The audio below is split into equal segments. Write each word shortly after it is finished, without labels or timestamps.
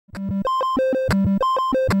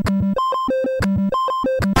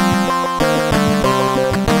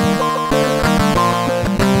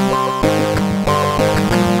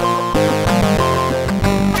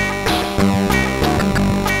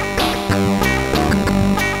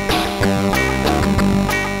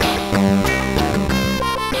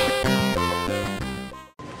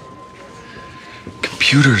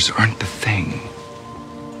Computers aren't the thing.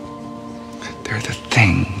 They're the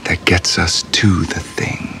thing that gets us to the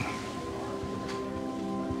thing.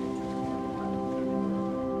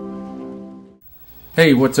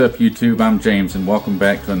 Hey, what's up YouTube? I'm James and welcome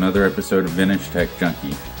back to another episode of Vintage Tech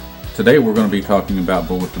Junkie. Today we're going to be talking about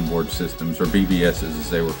Bulletin Board Systems, or BBSs as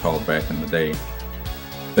they were called back in the day.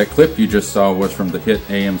 That clip you just saw was from the hit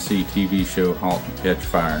AMC TV show Halt and Catch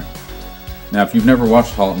Fire. Now, if you've never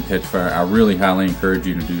watched Halt and Catch Fire, I really highly encourage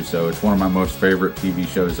you to do so. It's one of my most favorite TV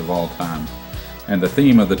shows of all time. And the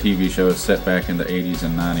theme of the TV show is set back in the 80s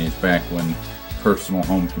and 90s, back when personal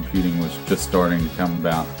home computing was just starting to come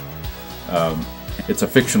about. It's a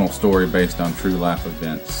fictional story based on true life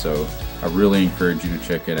events, so I really encourage you to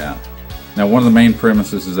check it out. Now, one of the main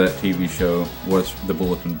premises of that TV show was the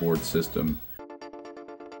bulletin board system.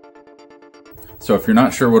 So if you're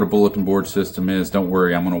not sure what a bulletin board system is, don't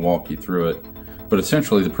worry, I'm going to walk you through it. But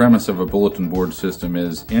essentially the premise of a bulletin board system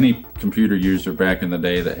is any computer user back in the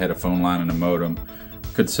day that had a phone line and a modem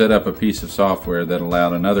could set up a piece of software that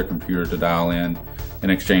allowed another computer to dial in and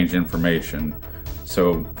exchange information.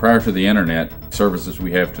 So prior to the internet, services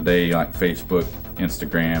we have today like Facebook,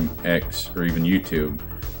 Instagram, X, or even YouTube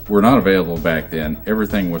were not available back then.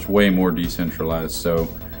 Everything was way more decentralized, so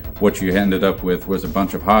what you ended up with was a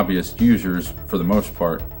bunch of hobbyist users, for the most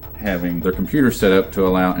part, having their computer set up to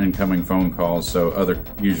allow incoming phone calls so other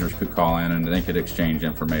users could call in and they could exchange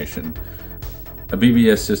information. A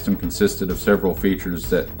BBS system consisted of several features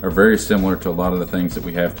that are very similar to a lot of the things that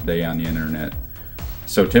we have today on the internet.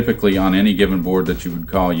 So typically on any given board that you would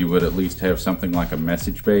call, you would at least have something like a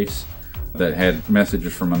message base that had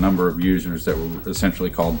messages from a number of users that were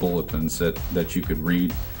essentially called bulletins that you could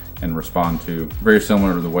read and respond to. Very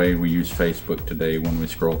similar to the way we use Facebook today when we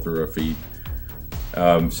scroll through a feed.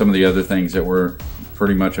 Some of the other things that were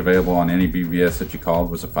pretty much available on any BBS that you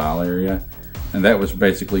called was a file area, and that was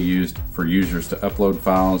basically used for users to upload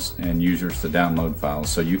files and users to download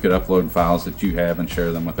files. So you could upload files that you have and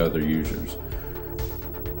share them with other users.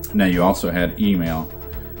 Now you also had email,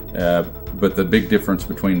 but the big difference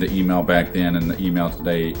between the email back then and the email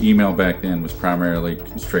today, email back then was primarily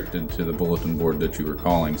constricted to the bulletin board that you were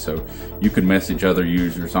calling. So you could message other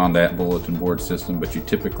users on that bulletin board system, but you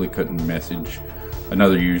typically couldn't message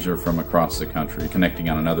another user from across the country connecting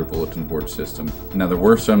on another bulletin board system. Now there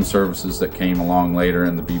were some services that came along later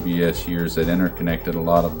in the BBS years that interconnected a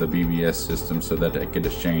lot of the BBS systems so that they could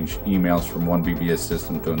exchange emails from one BBS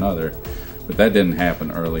system to another, but that didn't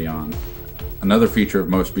happen early on. Another feature of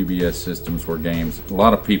most BBS systems were games. A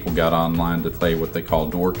lot of people got online to play what they call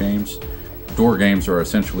door games. Door games are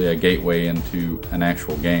essentially a gateway into an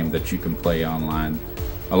actual game that you can play online.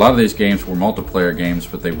 A lot of these games were multiplayer games,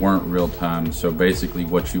 but they weren't real time, so basically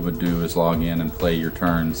what you would do is log in and play your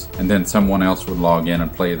turns, and then someone else would log in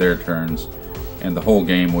and play their turns, and the whole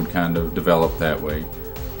game would kind of develop that way.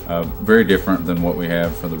 Very different than what we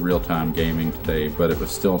have for the real-time gaming today, but it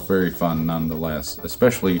was still very fun nonetheless,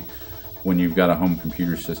 especially when you've got a home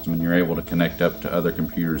computer system and you're able to connect up to other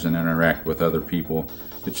computers and interact with other people.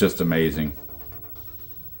 It's just amazing.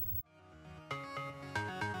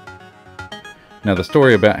 Now the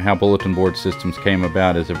story about how bulletin board systems came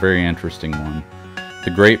about is a very interesting one.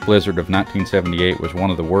 The Great Blizzard of 1978 was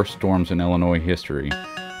one of the worst storms in Illinois history.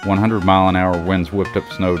 100-mile-an-hour winds whipped up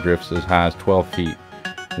snowdrifts as high as 12 feet.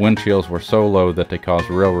 Wind chills were so low that they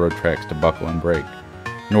caused railroad tracks to buckle and break.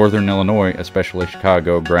 Northern Illinois, especially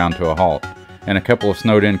Chicago, ground to a halt, and a couple of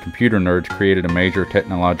snowed-in computer nerds created a major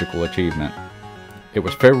technological achievement. It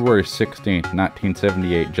was February 16,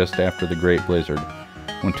 1978, just after the Great Blizzard,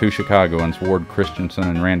 when two Chicagoans, Ward Christensen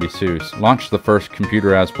and Randy Seuss, launched the first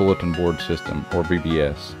computerized bulletin board system, or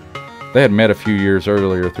BBS. They had met a few years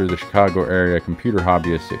earlier through the Chicago area computer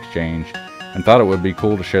hobbyists exchange and thought it would be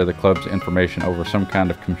cool to share the club's information over some kind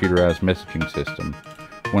of computerized messaging system.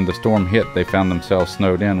 When the storm hit, they found themselves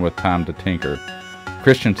snowed in with time to tinker.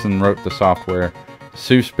 Christensen wrote the software,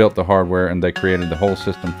 Seuss built the hardware, and they created the whole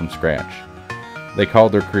system from scratch. They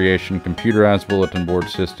called their creation Computerized Bulletin Board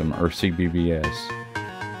System, or CBBS.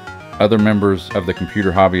 Other members of the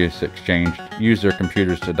Computer Hobbyists Exchange used their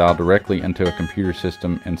computers to dial directly into a computer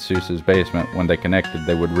system in Seuss's basement. When they connected,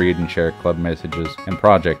 they would read and share club messages and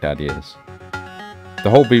project ideas. The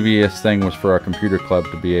whole BBS thing was for our computer club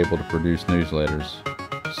to be able to produce newsletters,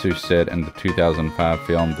 Seuss said in the 2005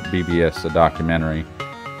 film The BBS, the documentary.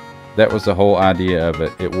 That was the whole idea of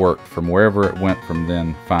it. It worked. From wherever it went from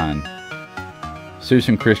then, fine. Seuss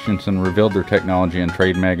and Christensen revealed their technology in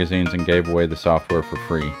trade magazines and gave away the software for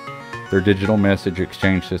free. Their digital message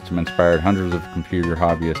exchange system inspired hundreds of computer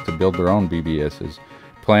hobbyists to build their own BBSs,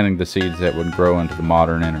 planting the seeds that would grow into the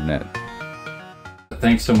modern internet.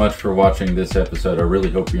 thanks so much for watching this episode. I really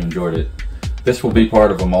hope you enjoyed it. This will be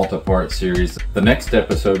part of a multi-part series. The next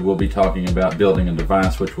episode we'll be talking about building a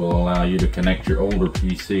device which will allow you to connect your older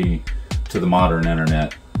PC to the modern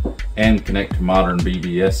internet and connect to modern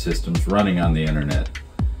BBS systems running on the internet.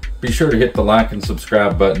 Be sure to hit the like and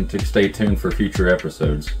subscribe button to stay tuned for future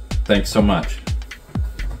episodes. Thanks so much.